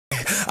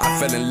I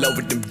fell in love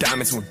with them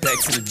diamonds, went back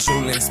to the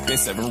jewelry and spent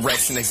 7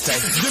 racks the next day.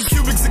 Them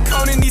cubic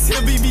zirconia and these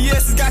hill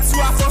BBS's got 2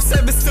 iPhone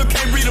 7, still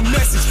can't read a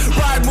message.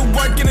 Ride with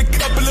work in a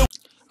couple of.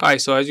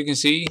 Alright, so as you can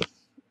see,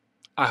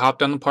 I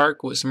hopped on the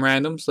park with some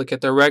randoms. Look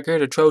at their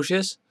record,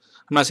 atrocious.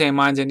 I'm not saying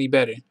mine's any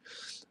better.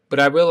 But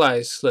I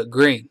realized, look,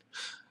 green.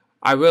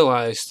 I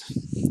realized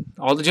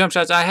all the jump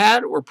shots I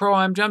had were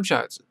pro-am jump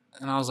shots.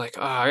 And I was like,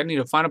 oh, I need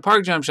to find a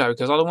park jump shot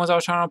because all the ones I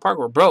was trying on park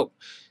were broke.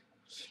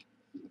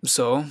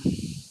 So,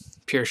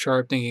 pure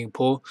sharp thinking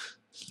pool.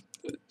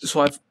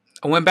 So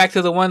I went back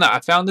to the one that I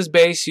found this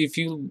base. If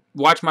you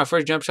watch my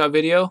first jump shot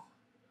video,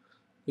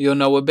 you'll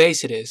know what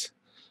base it is.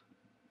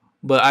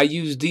 But I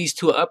used these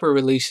 2 upper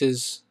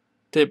releases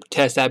to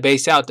test that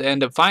base out to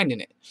end up finding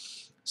it.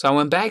 So I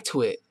went back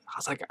to it. I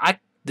was like,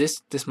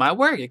 this might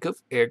work.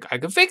 I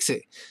could fix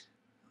it.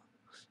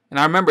 And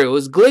I remember it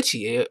was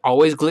glitchy. It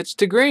always glitched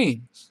to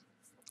green.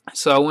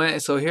 So I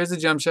went. So here's the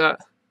jump shot.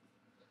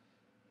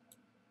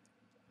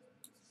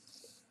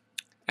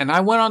 And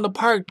I went on the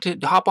park to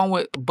hop on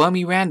with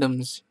bummy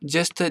randoms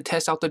just to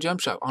test out the jump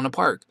shot on the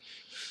park.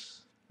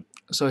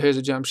 So here's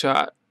a jump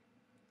shot.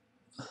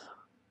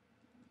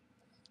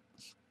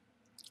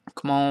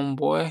 Come on,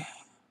 boy.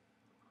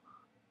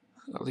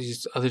 All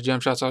these other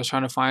jump shots I was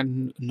trying to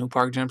find. New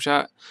park jump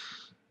shot.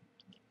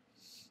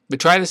 But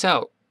try this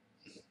out.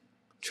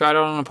 Try it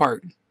out on the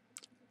park.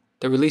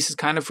 The release is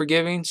kind of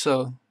forgiving,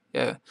 so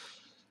yeah.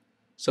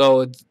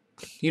 So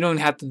you don't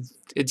have to.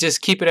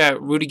 Just keep it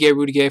at Rudy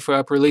Gay for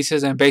up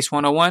releases and base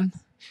 101.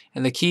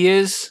 And the key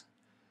is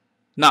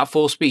not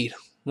full speed.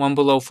 1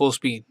 below full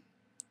speed.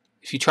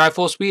 If you try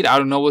full speed, I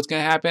don't know what's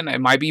gonna happen.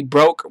 It might be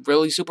broke,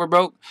 really super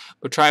broke.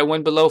 But try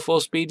 1 below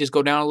full speed. Just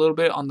go down a little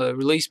bit on the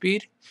release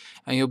speed,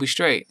 and you'll be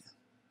straight.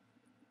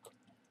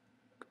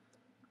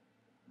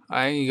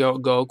 Alright, you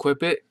go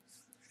equip it.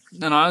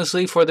 And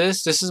honestly, for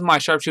this is my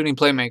sharpshooting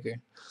playmaker.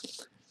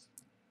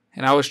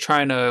 And I was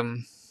trying to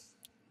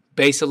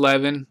base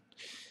 11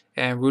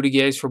 and Rudy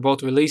Gay's for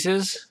both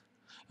releases.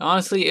 And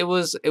honestly, it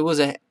was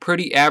a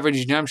pretty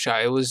average jump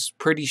shot. It was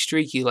pretty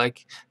streaky.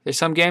 Like, there's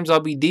some games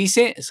I'll be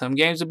decent, some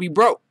games will be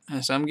broke,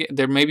 and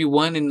there may be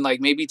one in like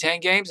maybe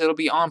 10 games it'll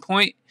be on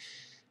point,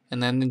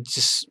 and then it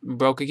just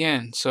broke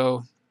again.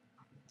 So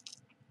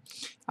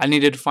I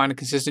needed to find a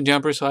consistent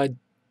jumper, so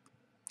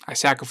I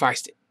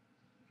sacrificed it.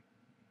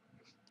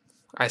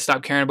 I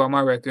stopped caring about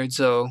my record,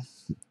 so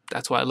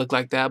that's why it looked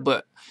like that.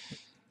 But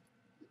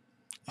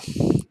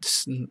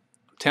I'm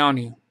telling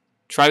you,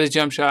 try this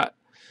jump shot.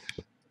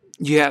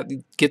 You have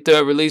to get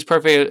the release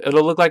perfect.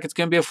 It'll look like it's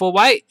going to be a full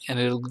white, and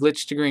it'll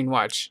glitch to green.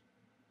 Watch.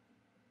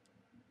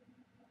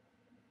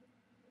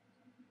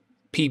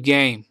 Peep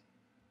game.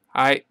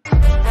 All right.